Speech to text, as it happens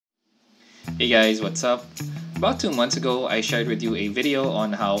Hey guys, what's up? About 2 months ago, I shared with you a video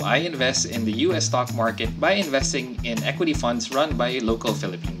on how I invest in the US stock market by investing in equity funds run by local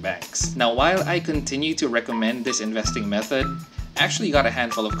Philippine banks. Now, while I continue to recommend this investing method, I actually got a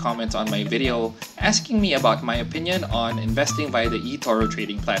handful of comments on my video asking me about my opinion on investing via the eToro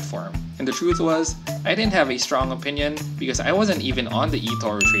trading platform. And the truth was, I didn't have a strong opinion because I wasn't even on the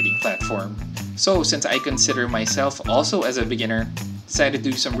eToro trading platform. So since I consider myself also as a beginner, decided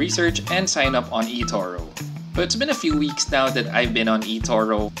to do some research and sign up on eToro. But it's been a few weeks now that I've been on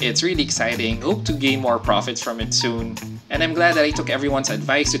eToro. It's really exciting, hope to gain more profits from it soon, and I'm glad that I took everyone's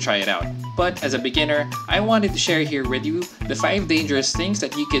advice to try it out. But as a beginner, I wanted to share here with you the 5 dangerous things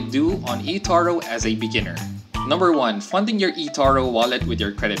that you can do on eToro as a beginner. Number 1. Funding your eToro wallet with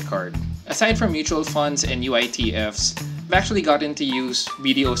your credit card. Aside from mutual funds and UITFs, I've actually gotten to use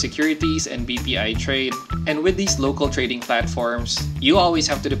BDO Securities and BPI Trade, and with these local trading platforms, you always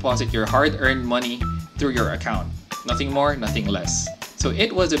have to deposit your hard-earned money through your account. Nothing more, nothing less. So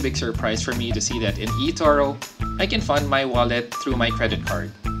it was a big surprise for me to see that in eToro, I can fund my wallet through my credit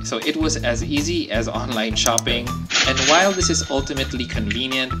card. So it was as easy as online shopping. And while this is ultimately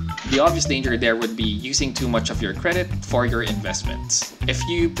convenient, the obvious danger there would be using too much of your credit for your investments. If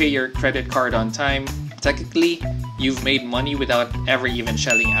you pay your credit card on time, technically, you've made money without ever even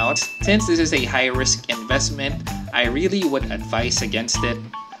shelling out. Since this is a high-risk investment, I really would advise against it.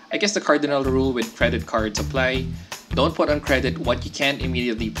 I guess the cardinal rule with credit cards apply. Don't put on credit what you can't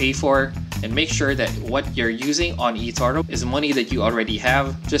immediately pay for, and make sure that what you're using on eToro is money that you already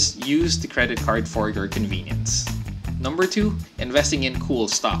have. Just use the credit card for your convenience. Number 2, investing in cool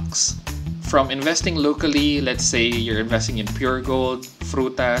stocks. From investing locally, let's say you're investing in pure gold,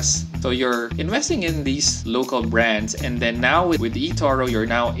 frutas. So you're investing in these local brands, and then now with eToro, you're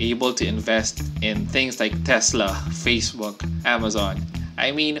now able to invest in things like Tesla, Facebook, Amazon.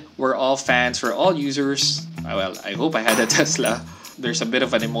 I mean, we're all fans, we're all users. Well, I hope I had a Tesla. There's a bit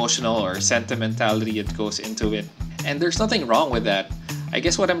of an emotional or sentimentality that goes into it. And there's nothing wrong with that. I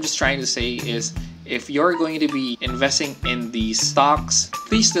guess what I'm just trying to say is, if you're going to be investing in these stocks,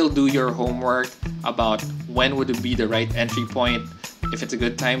 please still do your homework about when would it be the right entry point, if it's a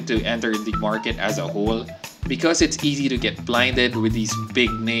good time to enter the market as a whole. Because it's easy to get blinded with these big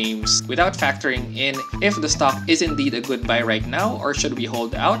names without factoring in if the stock is indeed a good buy right now or should we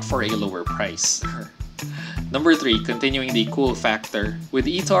hold out for a lower price. Number 3, continuing the cool factor. With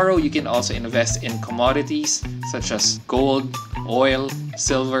eToro, you can also invest in commodities such as gold, oil,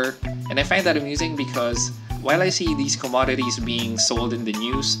 silver, and I find that amusing because while I see these commodities being sold in the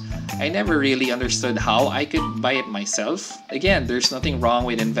news, I never really understood how I could buy it myself. Again, there's nothing wrong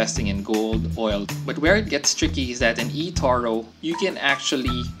with investing in gold, oil, but where it gets tricky is that in eToro, you can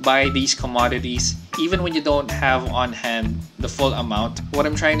actually buy these commodities even when you don't have on hand the full amount. What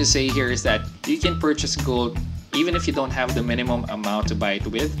I'm trying to say here is that you can purchase gold even if you don't have the minimum amount to buy it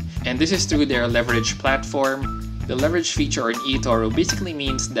with, and this is through their leverage platform. The leverage feature in eToro basically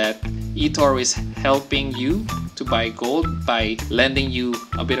means that eToro is helping you to buy gold by lending you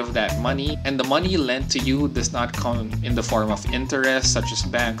a bit of that money, and the money lent to you does not come in the form of interest such as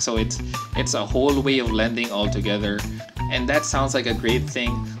banks, so it's a whole way of lending altogether. And that sounds like a great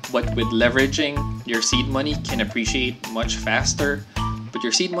thing, but with leveraging, your seed money can appreciate much faster, but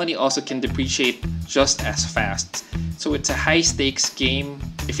your seed money also can depreciate just as fast. So it's a high stakes game.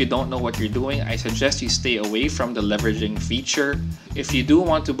 If you don't know what you're doing, I suggest you stay away from the leveraging feature. If you do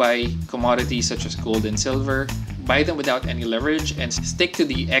want to buy commodities such as gold and silver, buy them without any leverage and stick to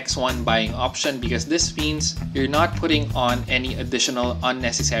the X1 buying option, because this means you're not putting on any additional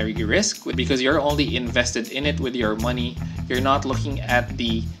unnecessary risk because you're only invested in it with your money. You're not looking at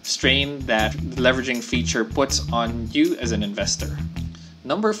the strain that the leveraging feature puts on you as an investor.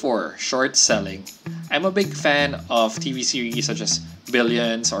 Number 4, short selling. I'm a big fan of TV series such as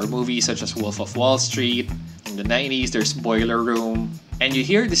Billions or movies such as Wolf of Wall Street. In the 90s, there's Boiler Room. And you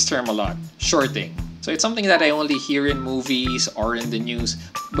hear this term a lot, shorting. So it's something that I only hear in movies or in the news,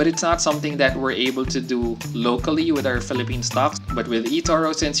 but it's not something that we're able to do locally with our Philippine stocks. But with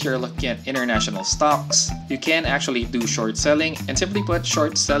eToro, since you're looking at international stocks, you can actually do short selling. And simply put,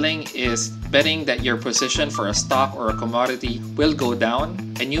 short selling is betting that your position for a stock or a commodity will go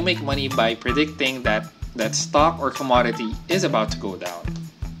down, and you make money by predicting that that stock or commodity is about to go down.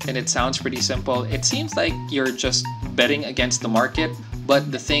 And it sounds pretty simple. It seems like you're just betting against the market,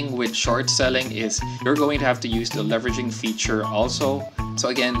 but the thing with short selling is you're going to have to use the leveraging feature also. So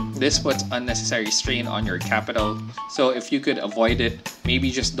again, this puts unnecessary strain on your capital. So if you could avoid it,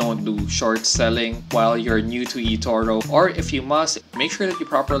 maybe just don't do short selling while you're new to eToro. Or if you must, make sure that you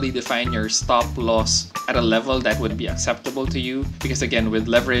properly define your stop loss at a level that would be acceptable to you. Because again, with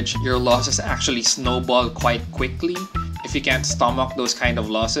leverage, your losses actually snowball quite quickly. If you can't stomach those kind of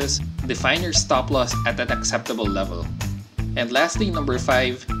losses, define your stop loss at an acceptable level. And lastly, number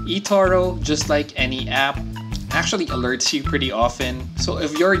 5, eToro, just like any app, actually alerts you pretty often. So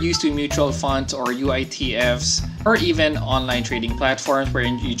if you're used to mutual funds or UITFs or even online trading platforms where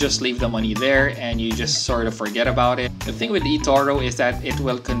you just leave the money there and you just sort of forget about it, the thing with eToro is that it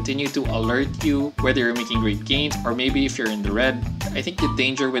will continue to alert you whether you're making great gains or maybe if you're in the red. I think the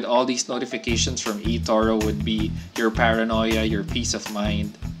danger with all these notifications from eToro would be your paranoia, your peace of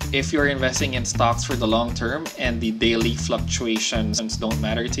mind. If you're investing in stocks for the long term and the daily fluctuations don't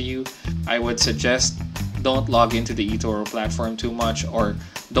matter to you, I would suggest don't log into the eToro platform too much, or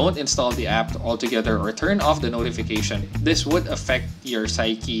don't install the app altogether, or turn off the notification. This would affect your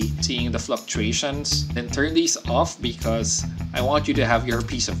psyche seeing the fluctuations. Then turn these off because I want you to have your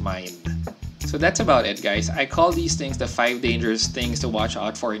peace of mind. So that's about it, guys. I call these things the 5 dangerous things to watch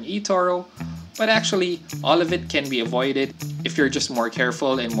out for in eToro. But actually, all of it can be avoided if you're just more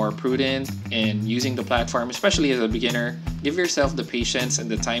careful and more prudent in using the platform, especially as a beginner. Give yourself the patience and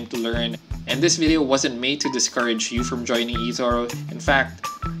the time to learn. And this video wasn't made to discourage you from joining eToro. In fact,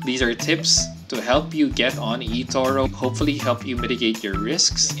 these are tips to help you get on eToro, hopefully help you mitigate your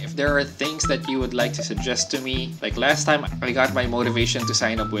risks. If there are things that you would like to suggest to me, like last time I got my motivation to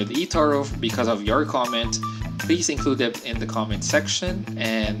sign up with eToro because of your comment, please include it in the comment section.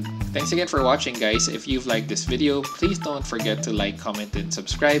 And thanks again for watching, guys. If you've liked this video, please don't forget to like, comment, and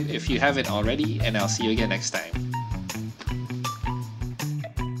subscribe if you haven't already, and I'll see you again next time.